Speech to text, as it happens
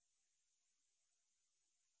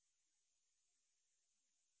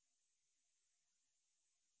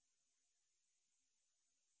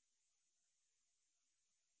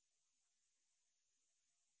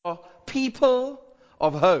are people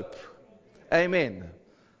of hope. Amen.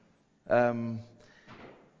 In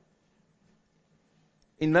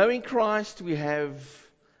knowing Christ, we have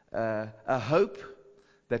a hope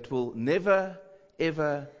that will never,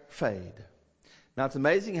 ever fade. Now, it's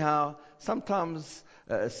amazing how sometimes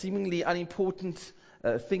seemingly unimportant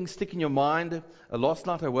things stick in your mind. Last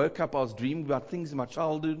night I woke up, I was dreaming about things in my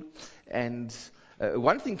childhood, and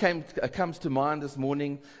one thing comes to mind this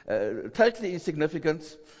morning, totally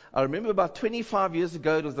insignificant. I remember about 25 years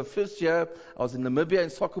ago, it was the first year I was in Namibia, in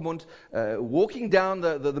Swakopmund, walking down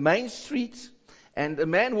the main street, and a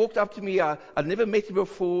man walked up to me. I'd never met him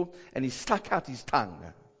before, and he stuck out his tongue.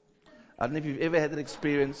 I don't know if you've ever had that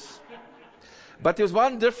experience. But there was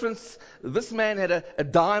one difference. This man had a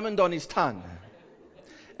diamond on his tongue.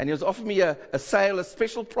 And he was offering me a sale, a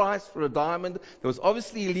special price for a diamond that was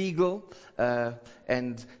obviously illegal.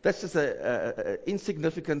 And that's just an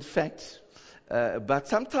insignificant fact. But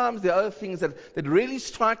sometimes there are other things that really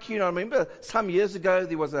strike you. And I remember some years ago,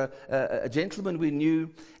 there was a gentleman we knew,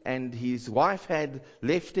 and his wife had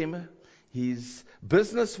left him. His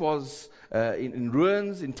business was in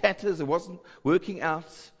ruins, in tatters. It wasn't working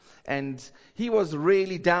out. And he was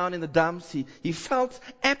really down in the dumps. He felt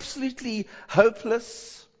absolutely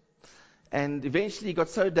hopeless. And eventually he got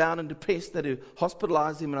so down and depressed that they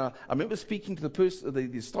hospitalized him. And I remember speaking to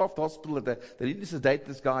the staff of the hospital that they didn't sedate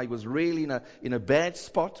this guy. He was really in a bad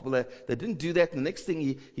spot. Well, they didn't do that. And the next thing,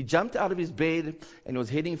 he jumped out of his bed and was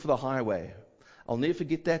heading for the highway. I'll never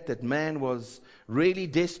forget that. That man was really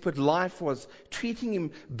desperate. Life was treating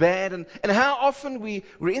him bad. And how often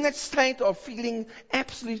we're in that state of feeling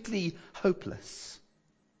absolutely hopeless.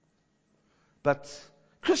 But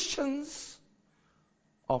Christians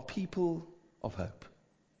are people of hope.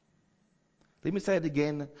 Let me say it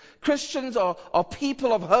again. Christians are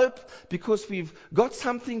people of hope because we've got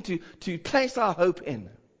something to place our hope in.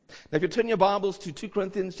 Now, if you turn your Bibles to 2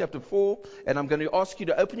 Corinthians chapter 4, and I'm going to ask you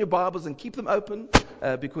to open your Bibles and keep them open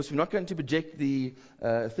because we're not going to project the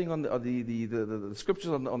thing on the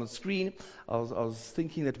scriptures on the screen. I was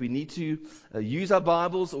thinking that we need to use our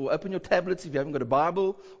Bibles, or open your tablets if you haven't got a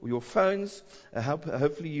Bible, or your phones.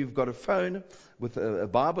 Hopefully you've got a phone with a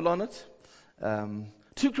Bible on it. 2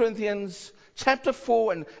 Corinthians chapter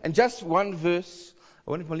 4 and just one verse.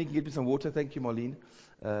 I wonder if Marlene can get me some water. Thank you, Marlene.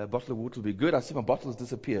 A bottle of water will be good. I see my bottle has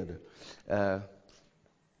disappeared. 2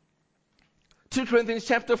 Corinthians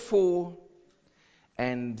chapter 4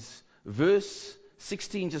 and verse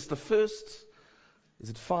 16, just the first,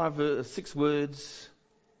 is it 6 words?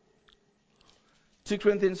 2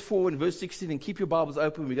 Corinthians 4 and verse 16, and keep your Bibles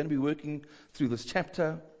open. We're going to be working through this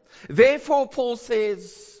chapter. Therefore, Paul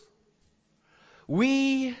says,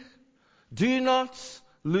 we do not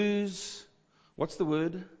lose, what's the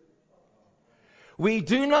word? We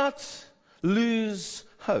do not lose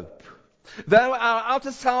hope. Though our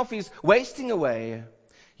outer self is wasting away,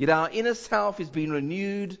 yet our inner self is being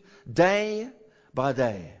renewed day by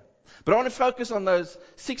day. But I want to focus on those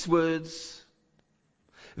 6 words.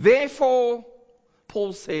 Therefore,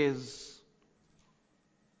 Paul says,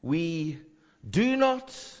 we do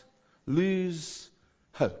not lose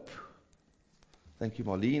hope. Thank you,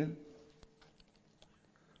 Marlene.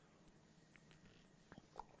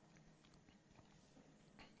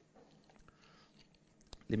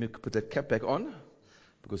 Let me put that cap back on,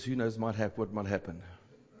 because who knows what might happen.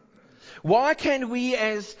 Why can we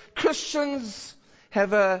as Christians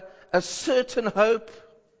have a certain hope?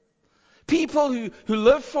 People who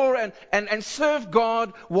live for and serve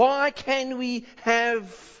God, why can we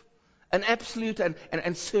have an absolute and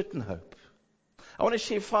certain hope? I want to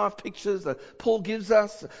share 5 pictures that Paul gives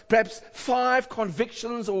us, perhaps 5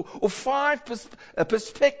 convictions or 5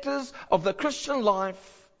 perspectives of the Christian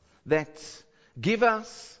life that give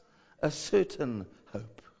us a certain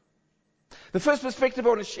hope. The first perspective I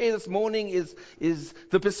want to share this morning is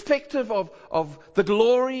the perspective of the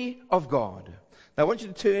glory of God. Now I want you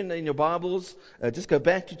to turn in your Bibles, just go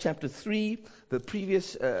back to chapter 3, the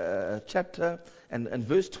previous chapter, and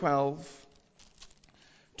verse 12.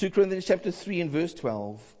 2 Corinthians chapter 3 and verse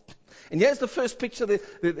 12. And here's the first picture.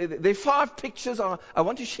 There are 5 pictures I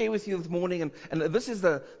want to share with you this morning, and this is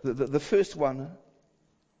the first one.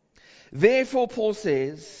 Therefore, Paul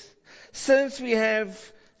says, since we have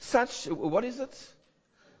such a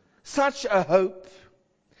hope,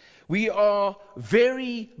 we are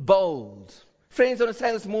very bold. Friends, I want to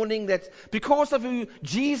say this morning that because of who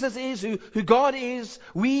Jesus is, who God is,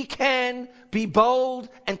 we can be bold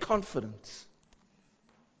and confident.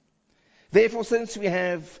 Therefore, since we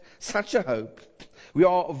have such a hope, we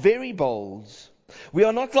are very bold. We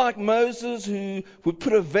are not like Moses, who would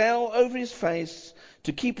put a veil over his face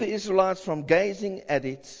to keep the Israelites from gazing at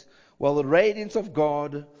it, while the radiance of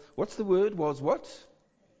God, what's the word? Was what?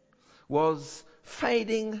 Was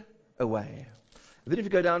fading away. Then if you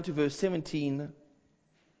go down to verse 17.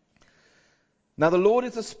 Now the Lord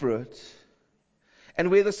is the Spirit, and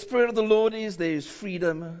where the Spirit of the Lord is, there is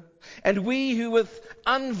freedom. And we who with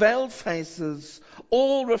unveiled faces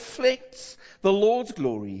all reflect the Lord's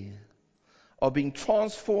glory are being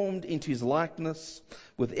transformed into his likeness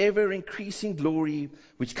with ever increasing glory,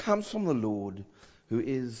 which comes from the Lord, who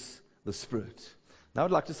is the Spirit. Now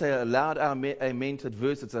I'd like to say a loud amen to that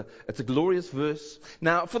verse. It's a glorious verse.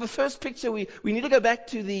 Now, for the first picture, we need to go back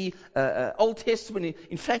to the Old Testament.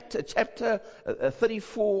 In fact, chapter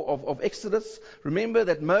 34 of Exodus. Remember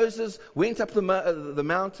that Moses went up the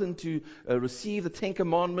mountain to receive the Ten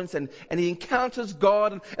Commandments, and he encounters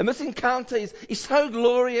God. And this encounter is so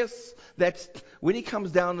glorious that when he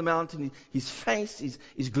comes down the mountain, his face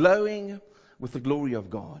is glowing with the glory of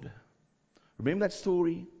God. Remember that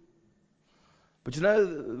story? But you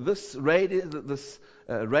know, this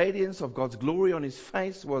radiance of God's glory on his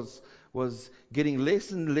face was getting less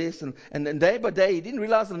and less. And day by day, he didn't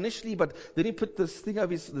realize it initially, but then he put this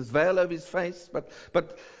veil over his face.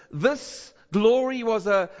 But this glory was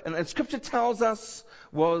and Scripture tells us,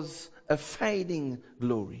 was a fading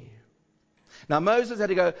glory. Now Moses had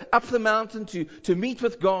to go up the mountain to meet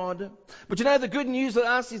with God. But you know, the good news for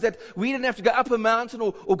us is that we didn't have to go up a mountain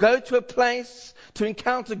or go to a place to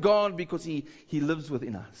encounter God, because He lives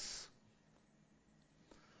within us.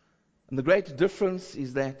 And the great difference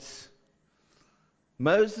is that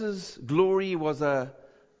Moses' glory was a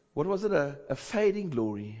fading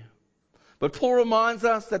glory. But Paul reminds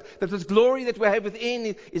us that this glory that we have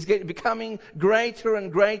within is becoming greater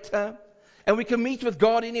and greater. And we can meet with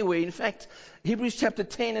God anywhere. In fact, Hebrews chapter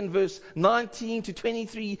 10 and verse 19 to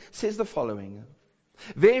 23 says the following.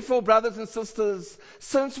 Therefore, brothers and sisters,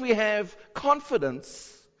 since we have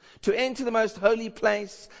confidence to enter the most holy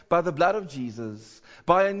place by the blood of Jesus,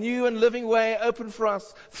 by a new and living way opened for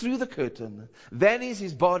us through the curtain, that is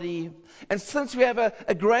his body, and since we have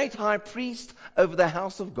a great high priest over the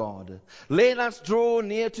house of God, let us draw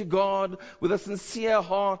near to God with a sincere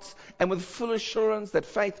heart and with full assurance that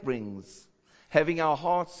faith brings, having our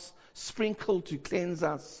hearts sprinkled to cleanse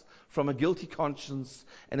us from a guilty conscience,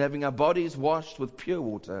 and having our bodies washed with pure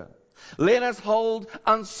water. Let us hold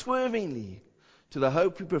unswervingly to the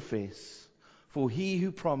hope we profess, for he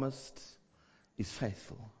who promised is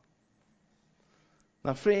faithful.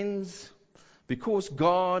 Now friends, because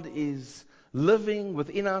God is living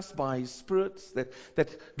within us by his Spirit,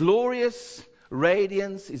 that glorious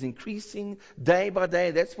radiance is increasing day by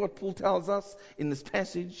day. That's what Paul tells us in this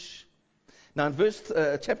passage. Now in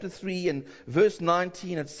chapter 3 and verse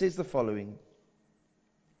 19, it says the following.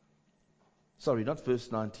 Sorry, not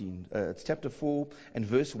verse 19. It's chapter 4 and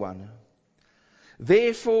verse 1.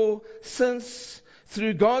 Therefore, since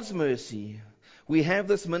through God's mercy we have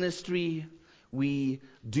this ministry, we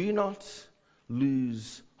do not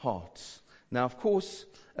lose heart. Now, of course,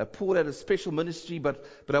 Paul had a special ministry, but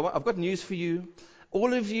I've got news for you.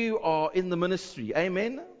 All of you are in the ministry.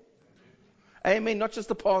 Amen? Amen. Not just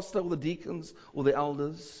the pastor or the deacons or the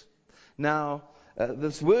elders. Now,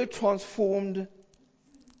 this word transformed.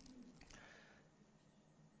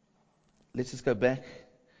 Let's just go back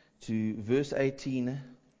to verse 18.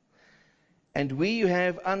 And we who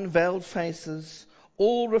have unveiled faces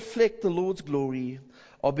all reflect the Lord's glory,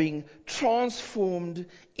 are being transformed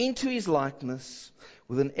into his likeness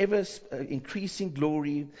with an ever increasing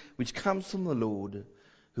glory which comes from the Lord,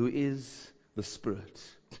 who is the Spirit.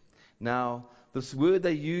 Now, this word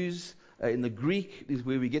they use in the Greek is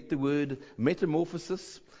where we get the word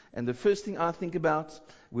metamorphosis. And the first thing I think about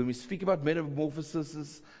when we speak about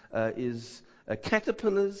metamorphosis is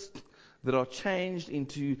caterpillars that are changed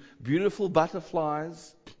into beautiful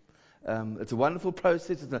butterflies. It's a wonderful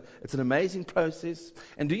process. It's an amazing process.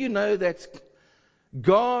 And do you know that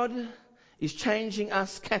God is changing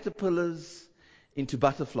us caterpillars into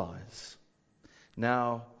butterflies?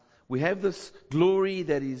 Now, we have this glory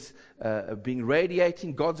that is being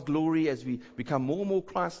radiating, God's glory, as we become more and more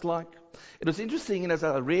Christ-like. It was interesting, and as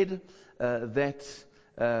I read,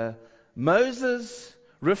 that Moses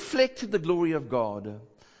reflected the glory of God.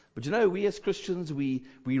 But you know, we as Christians, we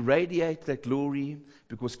radiate that glory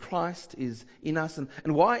because Christ is in us. And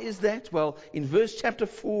why is that? Well, in chapter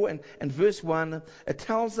 4 and verse 1, it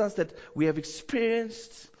tells us that we have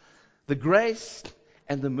experienced the grace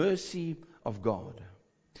and the mercy of God.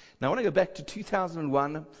 Now, I want to go back to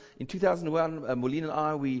 2001. In 2001, Maureen and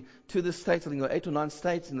I, we toured the States. I think there were 8 or 9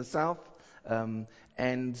 states in the South. And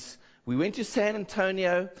we went to San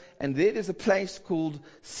Antonio, and there's a place called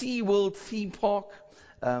SeaWorld Theme Park,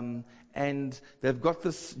 and they've got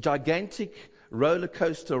this gigantic roller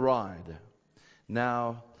coaster ride.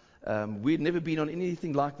 Now, we'd never been on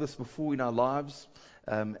anything like this before in our lives,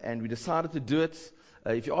 and we decided to do it.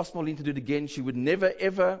 If you ask Marlene to do it again, she would never,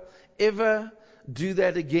 ever, ever do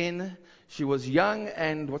that again. She was young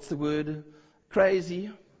and, what's the word,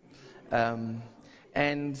 crazy. And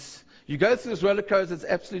you go through this roller coaster, it's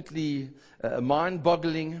absolutely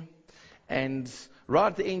mind-boggling. And right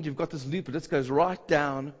at the end, you've got this loop, it just goes right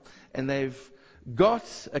down. And they've got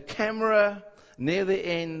a camera near the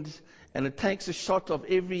end, and it takes a shot of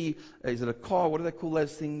every, is it a car, what do they call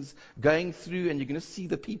those things, going through, and you're going to see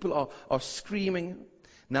the people are screaming.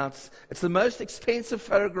 Now, it's the most expensive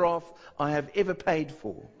photograph I have ever paid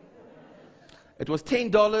for. It was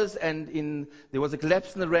 $10, and there was a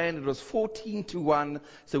collapse in the rand. It was 14-1.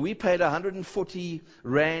 So we paid 140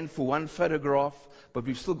 rand for one photograph, but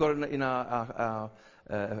we've still got it in our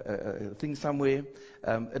thing somewhere.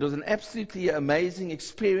 It was an absolutely amazing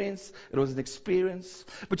experience. It was an experience.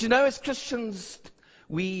 But as Christians,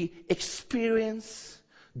 we experience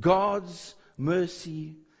God's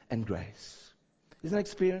mercy and grace. Isn't that an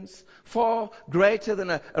experience? Far greater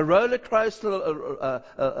than a roller coaster,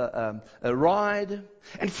 a ride.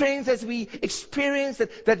 And friends, as we experience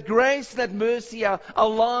that grace, that mercy, our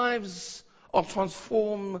lives are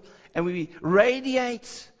transformed, and we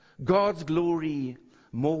radiate God's glory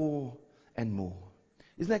more and more.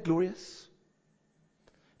 Isn't that glorious?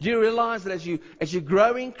 Do you realize that as you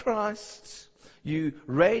grow in Christ, you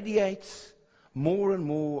radiate more and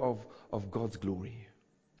more of God's glory?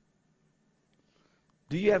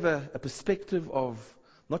 Do you have a perspective of,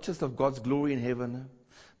 not just of God's glory in heaven,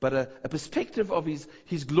 but a perspective of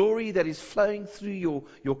His glory that is flowing through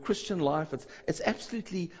your Christian life? It's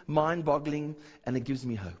absolutely mind-boggling, and it gives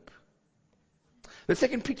me hope. The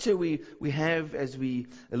second picture we have as we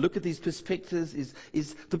look at these perspectives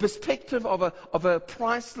is the perspective of a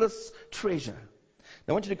priceless treasure. Now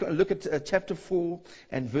I want you to look at chapter 4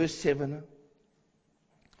 and verse 7.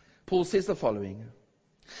 Paul says the following: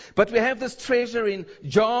 "But we have this treasure in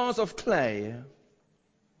jars of clay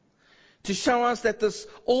to show us that this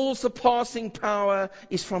all-surpassing power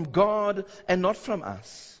is from God and not from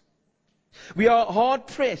us. We are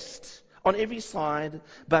hard-pressed on every side,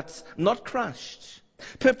 but not crushed,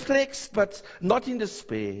 perplexed, but not in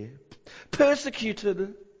despair,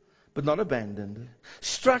 persecuted, but not abandoned,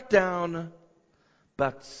 struck down,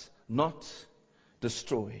 but not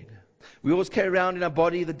destroyed." We always carry around in our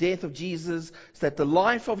body the death of Jesus, so that the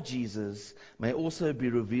life of Jesus may also be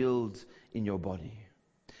revealed in your body.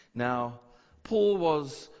 Now, Paul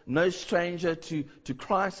was no stranger to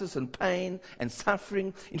crisis and pain and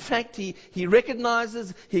suffering. In fact, he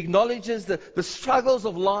recognizes, he acknowledges the struggles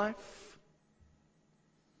of life.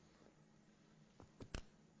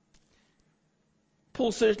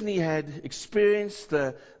 Paul certainly had experienced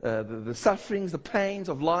the sufferings, the pains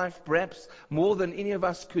of life, perhaps more than any of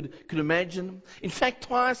us could imagine. In fact,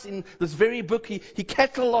 twice in this very book, he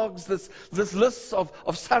catalogues this list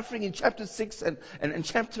of suffering in chapter 6 and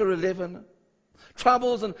chapter 11.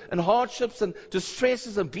 Troubles and hardships and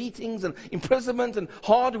distresses and beatings and imprisonment and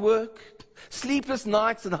hard work, sleepless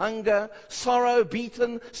nights and hunger, sorrow,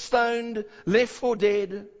 beaten, stoned, left for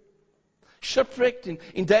dead, shipwrecked,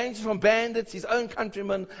 in danger from bandits, his own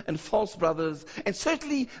countrymen, and false brothers. And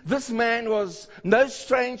certainly this man was no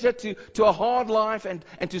stranger to a hard life and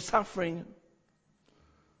to suffering.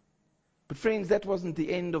 But friends, that wasn't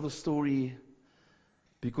the end of the story,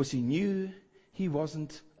 because he knew he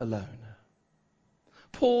wasn't alone.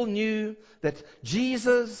 Paul knew that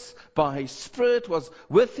Jesus, by His Spirit, was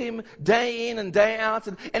with him day in and day out.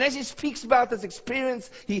 And as he speaks about this experience,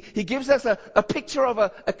 he gives us a picture of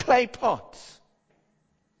a clay pot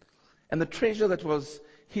and the treasure that was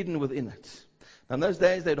hidden within it. Now, in those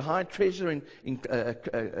days, they'd hide treasure in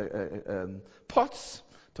pots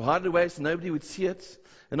to hide it away so nobody would see it.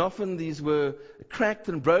 And often these were cracked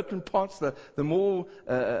and broken pots. The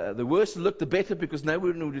worse it looked, the better, because no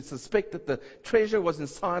one would suspect that the treasure was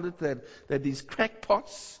inside it. They had these cracked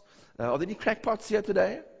pots. Are there any cracked pots here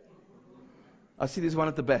today? I see there's one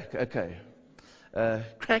at the back. Okay.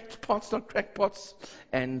 Cracked pots, not cracked pots.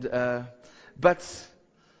 But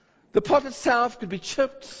the pot itself could be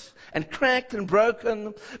chipped and cracked and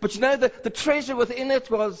broken. But the treasure within it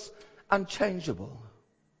was unchangeable.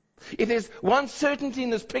 If there's one certainty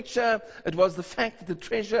in this picture, it was the fact that the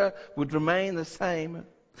treasure would remain the same.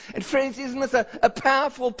 And friends, isn't this a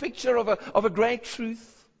powerful picture of a great truth?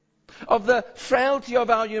 Of the frailty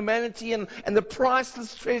of our humanity and the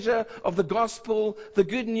priceless treasure of the gospel, the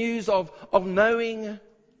good news of knowing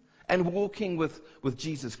and walking with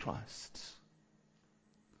Jesus Christ.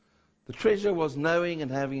 The treasure was knowing and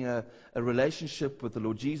having a relationship with the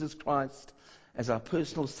Lord Jesus Christ as our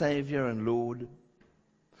personal Savior and Lord.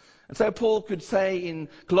 And so Paul could say in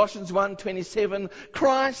Colossians 1:27,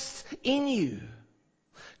 Christ in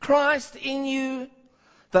you,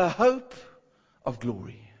 the hope of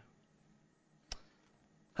glory.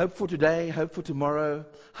 Hope for today, hope for tomorrow,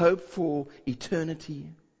 hope for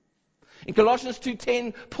eternity. In Colossians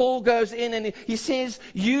 2:10, Paul goes in and he says,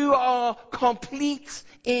 you are complete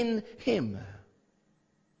in Him.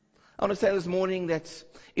 I want to say this morning that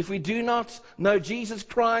if we do not know Jesus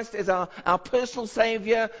Christ as our personal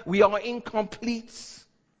Savior, we are incomplete.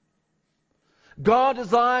 God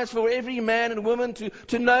desires for every man and woman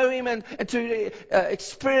to know Him and to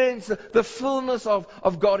experience the fullness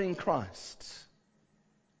of God in Christ.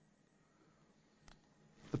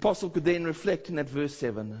 The apostle could then reflect in that verse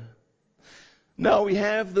 7. Now we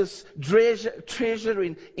have this treasure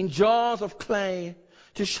in jars of clay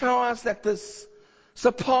to show us that this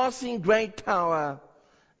surpassing great power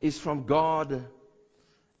is from God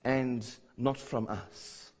and not from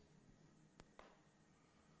us.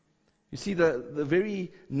 You see, the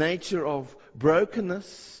very nature of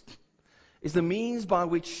brokenness is the means by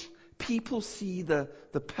which people see the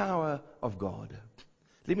power of God.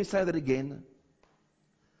 Let me say that again.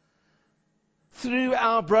 Through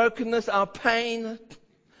our brokenness, our pain,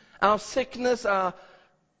 our sickness, our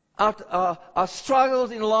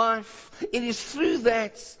struggles in life, it is through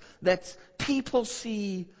that people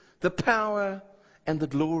see the power and the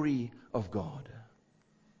glory of God.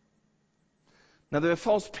 Now there were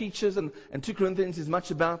false preachers, and 2 Corinthians is much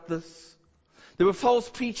about this. There were false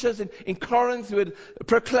preachers in Corinth who had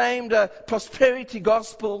proclaimed a prosperity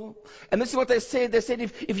gospel. And this is what they said. They said,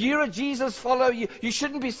 if you're a Jesus follower, you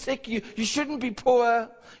shouldn't be sick, you shouldn't be poor,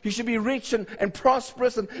 you should be rich and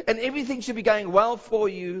prosperous, and everything should be going well for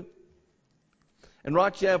you. And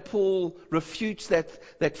right here, Paul refutes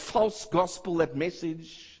that false gospel, that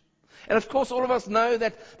message. And of course, all of us know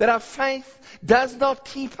that our faith does not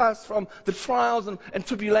keep us from the trials and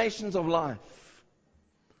tribulations of life.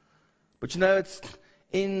 But you know, it's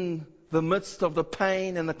in the midst of the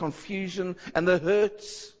pain and the confusion and the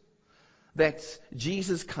hurts that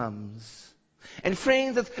Jesus comes. And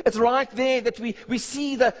friends, it's right there that we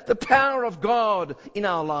see the power of God in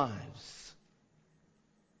our lives.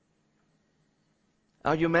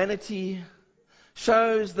 Our humanity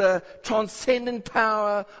shows the transcendent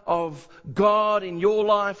power of God in your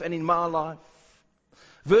life and in my life.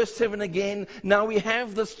 Verse 7 again, now we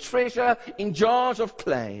have this treasure in jars of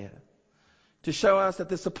clay, to show us that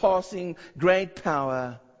the surpassing great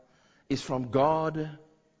power is from God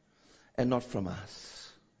and not from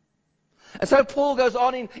us. And so Paul goes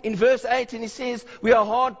on in verse 8 and he says, we are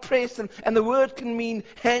hard pressed, and the word can mean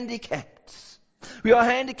handicapped. We are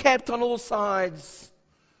handicapped on all sides.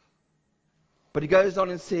 But he goes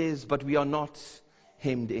on and says, but we are not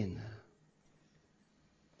hemmed in.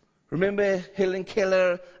 Remember Helen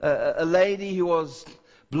Keller, a lady who was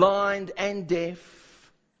blind and deaf.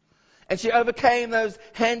 And she overcame those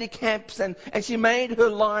handicaps and she made her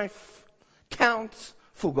life count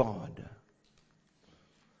for God.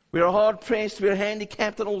 We are hard pressed, we are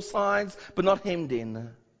handicapped on all sides, but not hemmed in.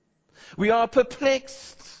 We are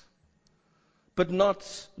perplexed, but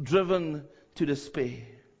not driven to despair.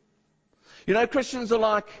 You know, Christians are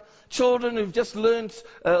like children who've just learned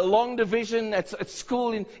long division at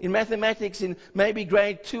school in mathematics in maybe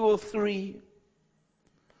grade 2 or 3.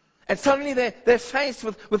 And suddenly they're faced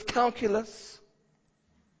with calculus.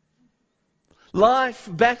 Life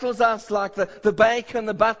battles us like the baker and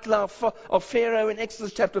the butler of Pharaoh in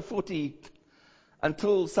Exodus chapter 40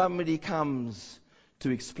 until somebody comes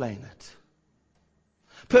to explain it.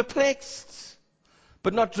 Perplexed,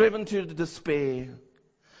 but not driven to despair.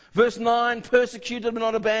 Verse 9, persecuted but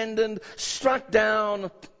not abandoned, struck down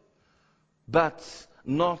but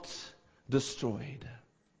not destroyed.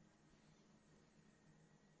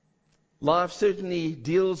 Life certainly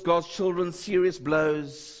deals God's children serious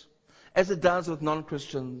blows, as it does with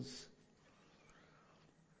non-Christians.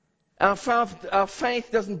 Our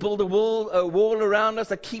faith doesn't build a wall around us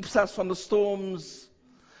that keeps us from the storms.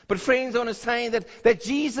 But friends, I want to say that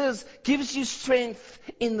Jesus gives you strength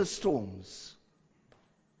in the storms.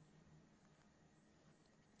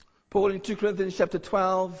 Paul in 2 Corinthians chapter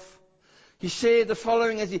 12, he shared the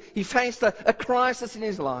following as he faced a crisis in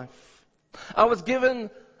his life. I was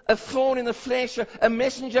given a thorn in the flesh, a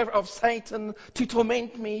messenger of Satan to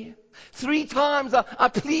torment me. 3 times I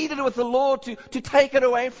pleaded with the Lord to take it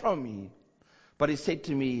away from me. But he said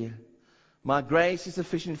to me, my grace is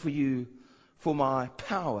sufficient for you, for my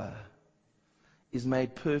power is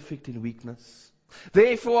made perfect in weakness.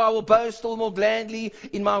 Therefore I will boast all more gladly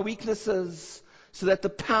in my weaknesses, so that the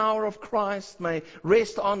power of Christ may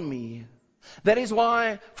rest on me. That is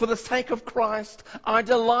why, for the sake of Christ, I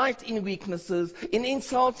delight in weaknesses, in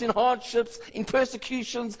insults, in hardships, in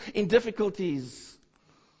persecutions, in difficulties.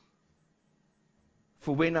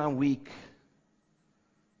 For when I'm weak,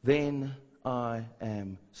 then I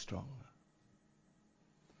am strong.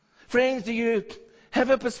 Friends, do you have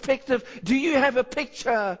a perspective? Do you have a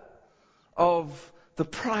picture of the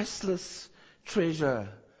priceless treasure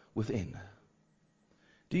within?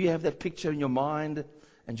 Do you have that picture in your mind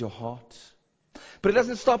and your heart? But it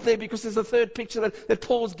doesn't stop there, because there's a third picture that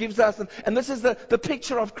Paul gives us. And this is the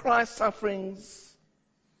picture of Christ's sufferings.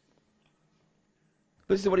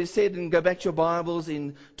 This is what he said, and go back to your Bibles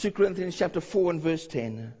in 2 Corinthians chapter 4 and verse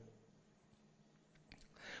 10.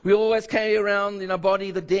 We always carry around in our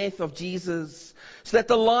body the death of Jesus, so that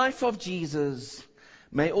the life of Jesus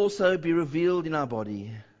may also be revealed in our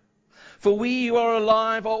body. For we who are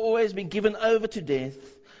alive are always being given over to death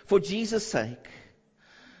for Jesus' sake,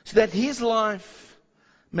 so that His life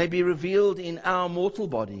may be revealed in our mortal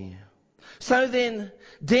body. So then,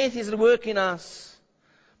 death is at work in us,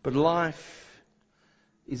 but life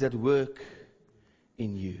is at work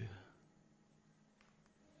in you.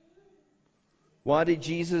 Why did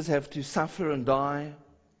Jesus have to suffer and die?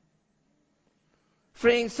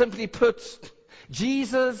 Friends, simply put,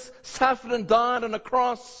 Jesus suffered and died on a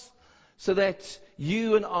cross so that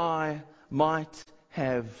you and I might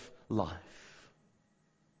have life.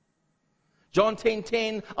 John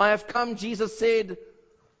 10:10, I have come, Jesus said,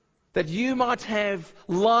 that you might have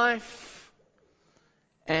life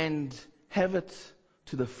and have it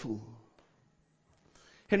to the full.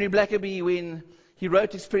 Henry Blackaby, when he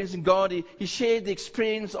wrote Experiencing God, he shared the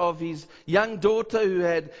experience of his young daughter who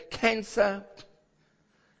had cancer.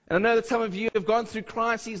 And I know that some of you have gone through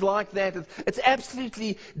crises like that. It's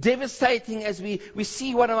absolutely devastating as we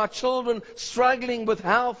see one of our children struggling with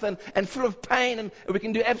health and full of pain, and we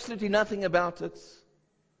can do absolutely nothing about it.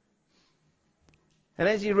 And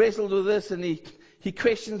as he wrestled with this, and he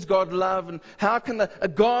questions God's love, and how can a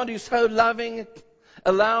God who's so loving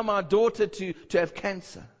allow my daughter to have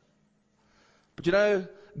cancer? But you know,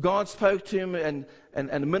 God spoke to him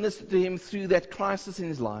and ministered to him through that crisis in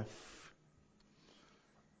his life.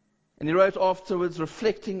 And he wrote afterwards,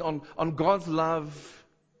 reflecting on God's love.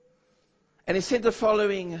 And he said the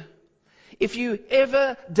following: if you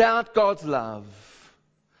ever doubt God's love,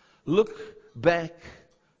 look back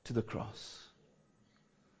to the cross.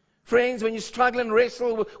 Friends, when you struggle and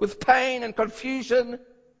wrestle with pain and confusion,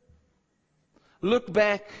 look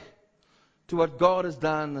back to what God has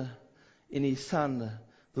done in His Son,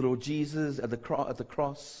 the Lord Jesus, at the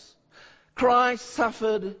cross. Christ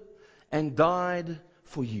suffered and died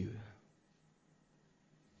for you.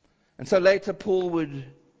 And so later Paul would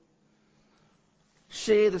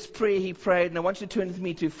share this prayer he prayed, and I want you to turn with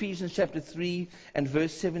me to Ephesians chapter 3 and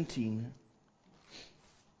verse 17.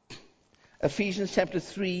 Ephesians chapter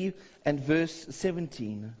 3 and verse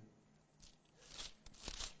 17.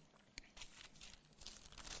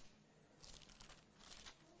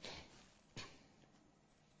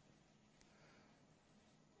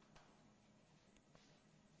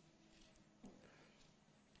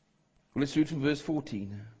 Let's read from verse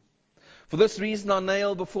 14. For this reason I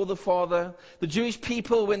nailed before the Father. The Jewish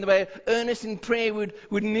people, when they were earnest in prayer,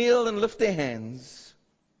 would kneel and lift their hands.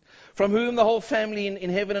 From whom the whole family in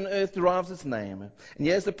heaven and earth derives its name. And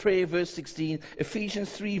here's the prayer, verse 16. Ephesians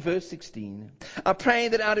 3, verse 16. I pray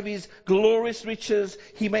that out of His glorious riches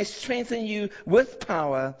He may strengthen you with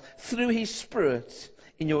power through His Spirit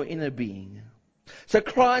in your inner being. So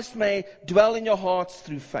Christ may dwell in your hearts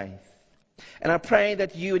through faith. And I pray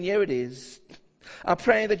that you, and here it is, I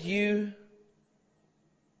pray that you,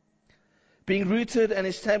 being rooted and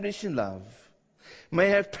established in love, may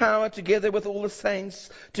have power together with all the saints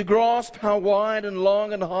to grasp how wide and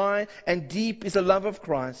long and high and deep is the love of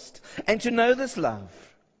Christ, and to know this love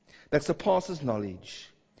that surpasses knowledge,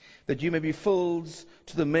 that you may be filled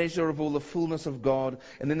to the measure of all the fullness of God.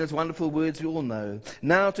 And then there's wonderful words we all know.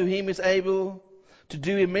 Now to Him is able to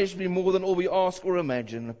do immeasurably more than all we ask or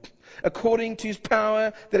imagine, according to His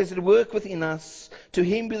power that is at work within us. To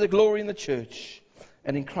Him be the glory in the church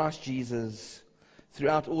and in Christ Jesus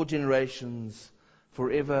throughout all generations,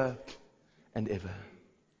 forever and ever.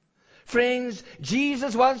 Friends,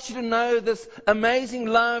 Jesus wants you to know this amazing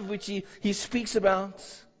love which He speaks about.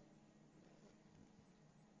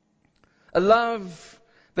 A love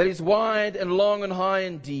that is wide and long and high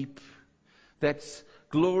and deep. That's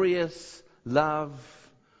glorious love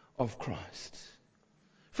of Christ.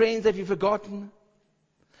 Friends, have you forgotten?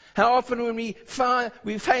 How often when we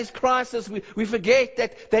face crisis, we forget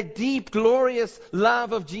that deep, glorious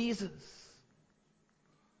love of Jesus.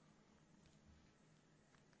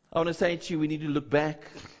 I want to say to you, we need to look back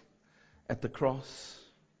at the cross.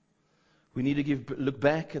 We need to look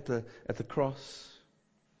back at the cross.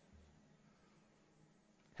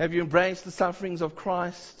 Have you embraced the sufferings of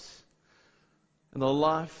Christ and the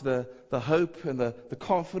life, the hope and the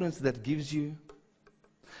confidence that gives you?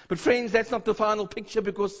 But friends, that's not the final picture,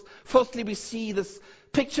 because firstly we see this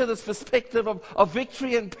picture, this perspective of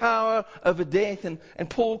victory and power over death. And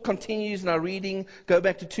Paul continues in our reading. Go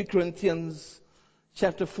back to 2 Corinthians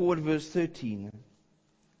chapter 4 and verse 13.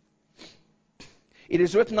 It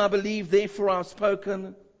is written, I believe, therefore I have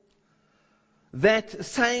spoken. That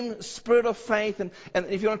same spirit of faith, and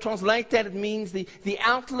if you want to translate that, it means the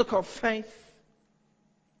outlook of faith.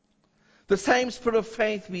 The same spirit of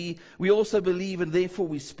faith we also believe, and therefore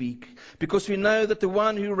we speak, because we know that the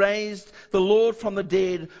one who raised the Lord from the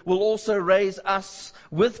dead will also raise us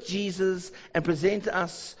with Jesus and present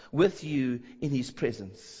us with you in his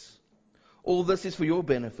presence. All this is for your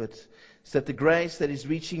benefit, so that the grace that is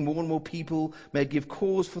reaching more and more people may give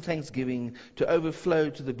cause for thanksgiving to overflow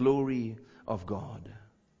to the glory of God.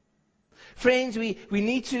 Friends, we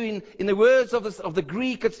need to, in the words of the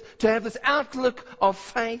Greek, it's to have this outlook of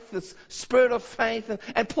faith, this spirit of faith.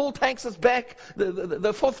 And Paul takes us back,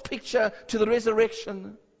 the fourth picture, to the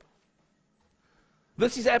resurrection.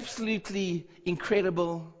 This is absolutely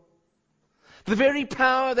incredible. The very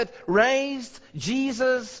power that raised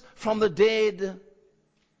Jesus from the dead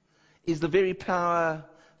is the very power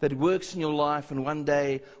that works in your life and one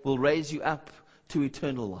day will raise you up to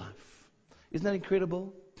eternal life. Isn't that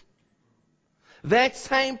incredible? That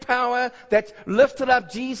same power that lifted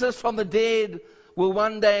up Jesus from the dead will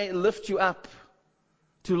one day lift you up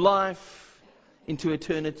to life, into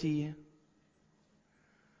eternity.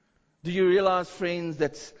 Do you realize, friends,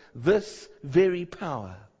 that this very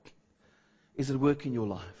power is at work in your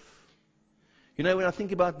life? You know, when I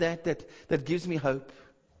think about that gives me hope.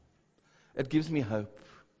 It gives me hope.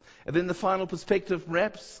 And then the final perspective,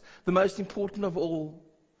 perhaps the most important of all.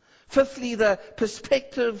 Fifthly, the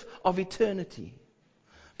perspective of eternity.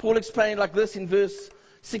 Paul explained like this in verse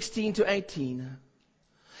 16 to 18.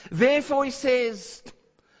 Therefore, he says,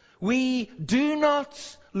 we do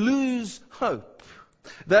not lose hope.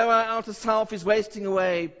 Though our outer self is wasting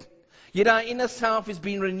away, yet our inner self is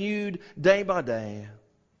being renewed day by day.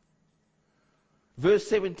 Verse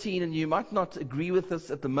 17, and you might not agree with this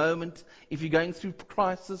at the moment if you're going through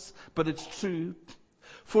crisis, but it's true.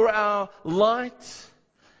 For our light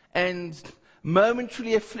and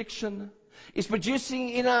momentary affliction is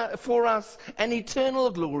producing for us an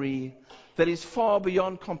eternal glory that is far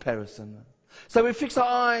beyond comparison. So we fix our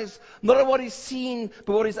eyes not on what is seen,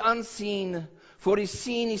 but what is unseen. For what is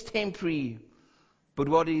seen is temporary, but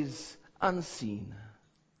what is unseen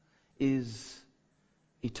is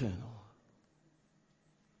eternal.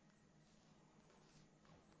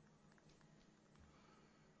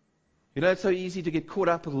 You know, it's so easy to get caught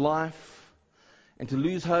up with life and to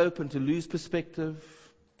lose hope and to lose perspective.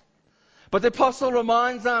 But the apostle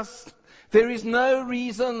reminds us there is no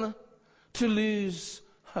reason to lose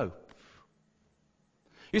hope.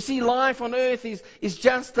 You see, life on earth is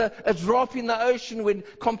just a drop in the ocean when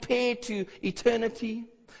compared to eternity.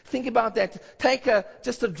 Think about that. Take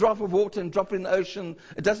just a drop of water and drop it in the ocean.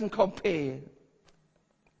 It doesn't compare.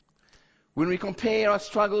 When we compare our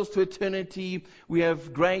struggles to eternity, we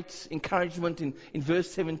have great encouragement in verse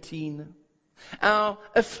 17. Our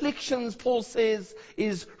afflictions, Paul says,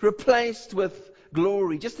 is replaced with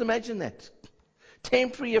glory. Just imagine that.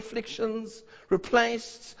 Temporary afflictions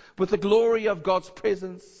replaced with the glory of God's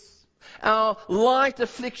presence. Our light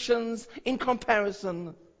afflictions, in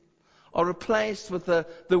comparison, are replaced with the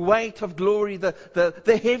weight of glory,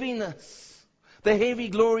 the heaviness, the heavy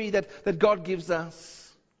glory that God gives us.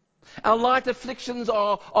 Our light afflictions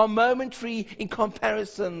are momentary in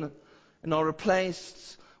comparison and are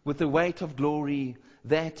replaced with the weight of glory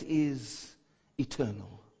that is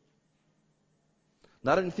eternal.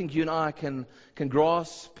 Now, I don't think you and I can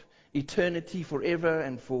grasp eternity forever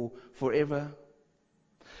and forever.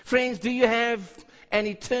 Friends, do you have an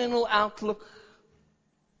eternal outlook?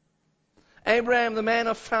 Abraham, the man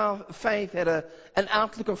of faith, had an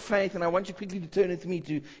outlook of faith, and I want you quickly to turn with me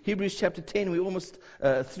to Hebrews chapter 10. We're almost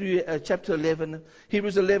through chapter 11.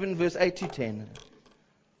 Hebrews 11, verse 8 to 10.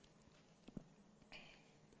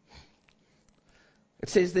 It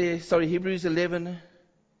says there, Hebrews 11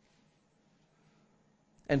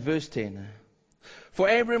 and verse 10. For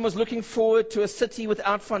Abraham was looking forward to a city with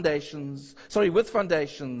foundations,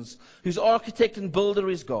 whose architect and builder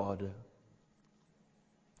is God.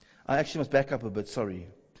 I actually must back up a bit, sorry.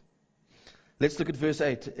 Let's look at verse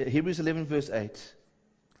 8. Hebrews 11, verse 8.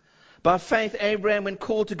 By faith, Abraham, when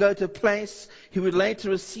called to go to a place he would later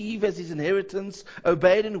receive as his inheritance,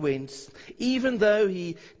 obeyed and went, even though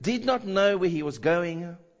he did not know where he was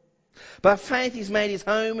going. By faith, he's made his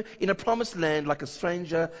home in a promised land like a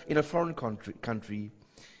stranger in a foreign country.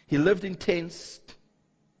 He lived in tents,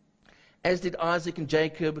 as did Isaac and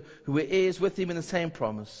Jacob, who were heirs with him in the same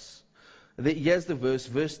promise. Here's the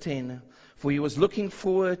verse 10. For he was looking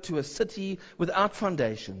forward to a city without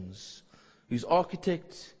foundations, whose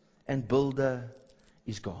architect and builder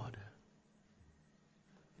is God.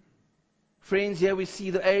 Friends, here we see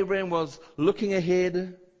that Abraham was looking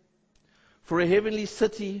ahead for a heavenly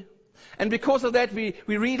city. And because of that, we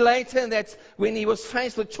read later that when he was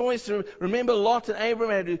faced with choice, remember Lot and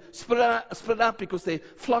Abraham had to split up because their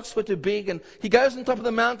flocks were too big. And he goes on top of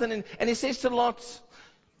the mountain and he says to Lot,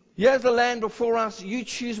 here's the land before us, you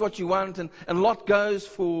choose what you want. And Lot goes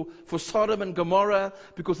for Sodom and Gomorrah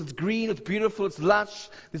because it's green, it's beautiful, it's lush,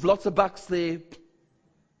 there's lots of bucks there.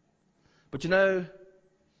 But you know,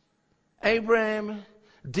 Abraham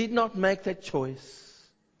did not make that choice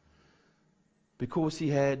because he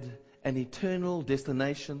had an eternal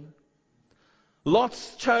destination. Lot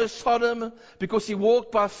chose Sodom because he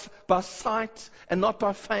walked by sight and not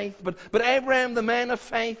by faith. But Abraham, the man of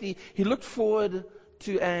faith, he looked forward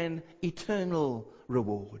to an eternal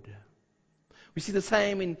reward. We see the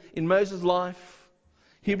same in Moses' life.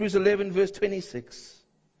 Hebrews 11, verse 26.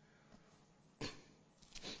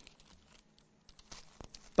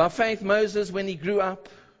 By faith, Moses, when he grew up,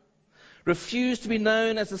 refused to be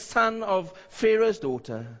known as the son of Pharaoh's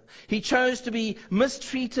daughter. He chose to be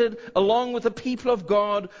mistreated along with the people of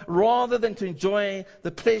God rather than to enjoy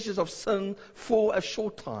the pleasures of sin for a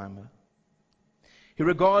short time. He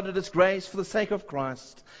regarded his grace for the sake of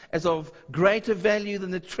Christ as of greater value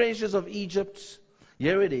than the treasures of Egypt.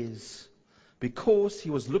 Here it is, because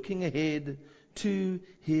he was looking ahead to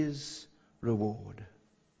his reward.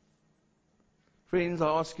 Friends, I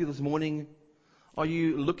ask you this morning, are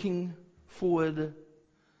you looking forward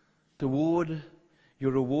toward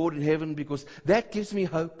your reward in heaven? Because that gives me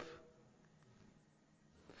hope.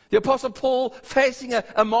 The Apostle Paul, facing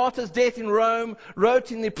a martyr's death in Rome,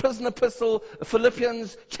 wrote in the prison epistle,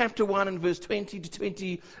 Philippians chapter 1 and verse 20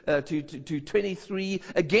 to 23,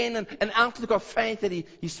 again an outlook of faith that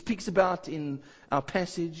he speaks about in our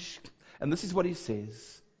passage. And this is what he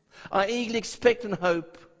says. I eagerly expect and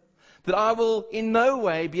hope that I will in no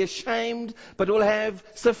way be ashamed, but will have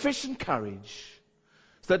sufficient courage,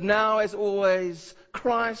 so that now, as always,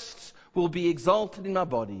 Christ will be exalted in my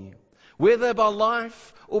body, whether by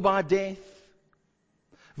life or by death.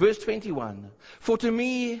 Verse 21, for to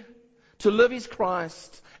me, to live is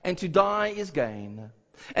Christ, and to die is gain.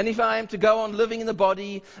 And if I am to go on living in the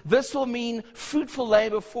body, this will mean fruitful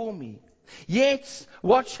labor for me. Yet,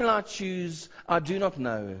 what shall I choose? I do not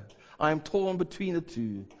know. I am torn between the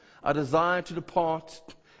two. I desire to depart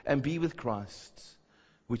and be with Christ,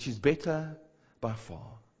 which is better by far.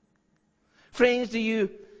 Friends, do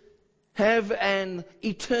you have an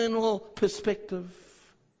eternal perspective?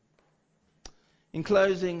 In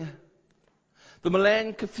closing, the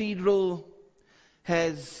Milan Cathedral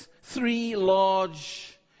has 3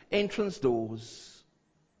 large entrance doors.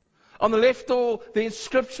 On the left door, the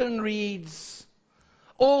inscription reads,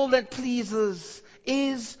 all that pleases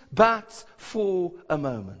is but for a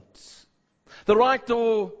moment. The right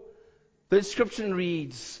door, the inscription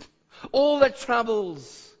reads, all that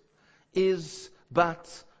troubles is but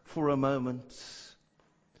for a moment.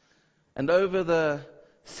 And over the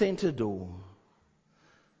center door,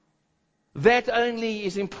 that only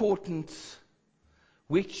is important,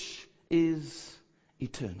 which is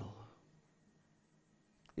eternal.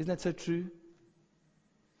 Isn't that so true?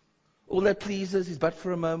 All that pleases is but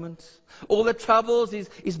for a moment. All that troubles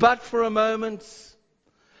is but for a moment.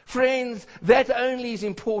 Friends, that only is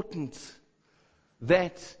important.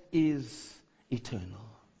 That is eternal.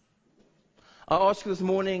 I ask you this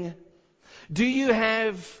morning, do you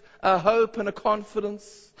have a hope and a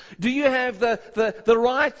confidence? Do you have the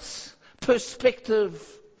right perspective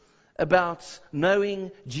about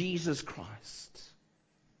knowing Jesus Christ?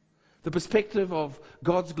 The perspective of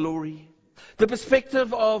God's glory. The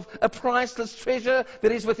perspective of a priceless treasure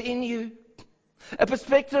that is within you. A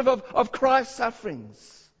perspective of Christ's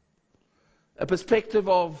sufferings. A perspective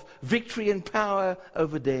of victory and power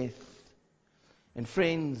over death. And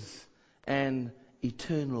friends, an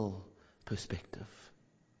eternal perspective.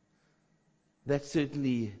 That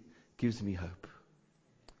certainly gives me hope.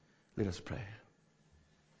 Let us pray.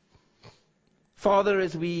 Father,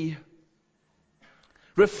 as we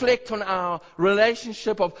reflect on our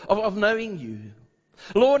relationship of knowing you.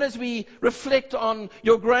 Lord, as we reflect on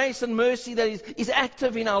your grace and mercy that is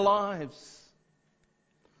active in our lives,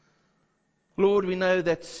 Lord, we know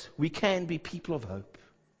that we can be people of hope.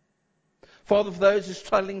 Father, for those who are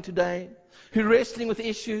struggling today, who are wrestling with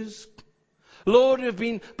issues, Lord, who have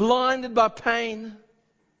been blinded by pain,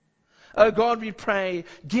 oh God, we pray,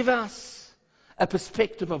 give us a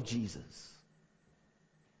perspective of Jesus.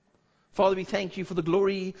 Father, we thank you for the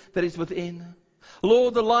glory that is within.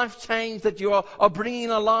 Lord, the life change that you are bringing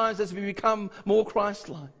in our lives as we become more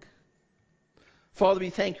Christ-like. Father, we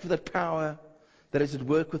thank you for that power that is at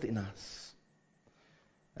work within us.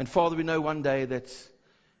 And Father, we know one day that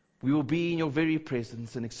we will be in your very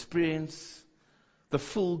presence and experience the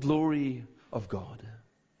full glory of God.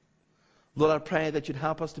 Lord, I pray that you'd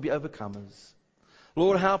help us to be overcomers.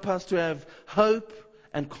 Lord, help us to have hope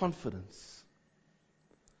and confidence.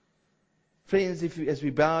 Friends, as we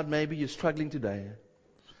bowed, maybe you're struggling today.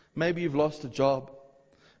 Maybe you've lost a job.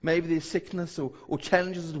 Maybe there's sickness or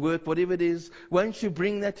challenges at work, whatever it is. Won't you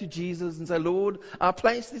bring that to Jesus and say, Lord, I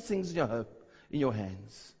place these things in your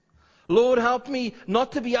hands. Lord, help me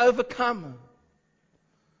not to be overcome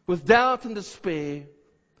with doubt and despair,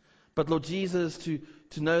 but Lord Jesus, to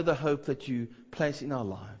know the hope that you place in our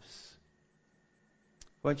lives.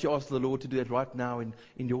 Won't you ask the Lord to do that right now in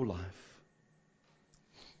your life?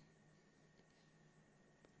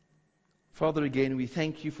 Father, again, we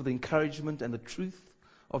thank you for the encouragement and the truth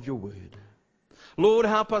of your word. Lord,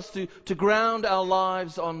 help us to ground our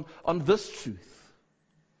lives on this truth.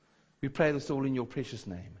 We pray this all in your precious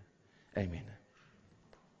name. Amen.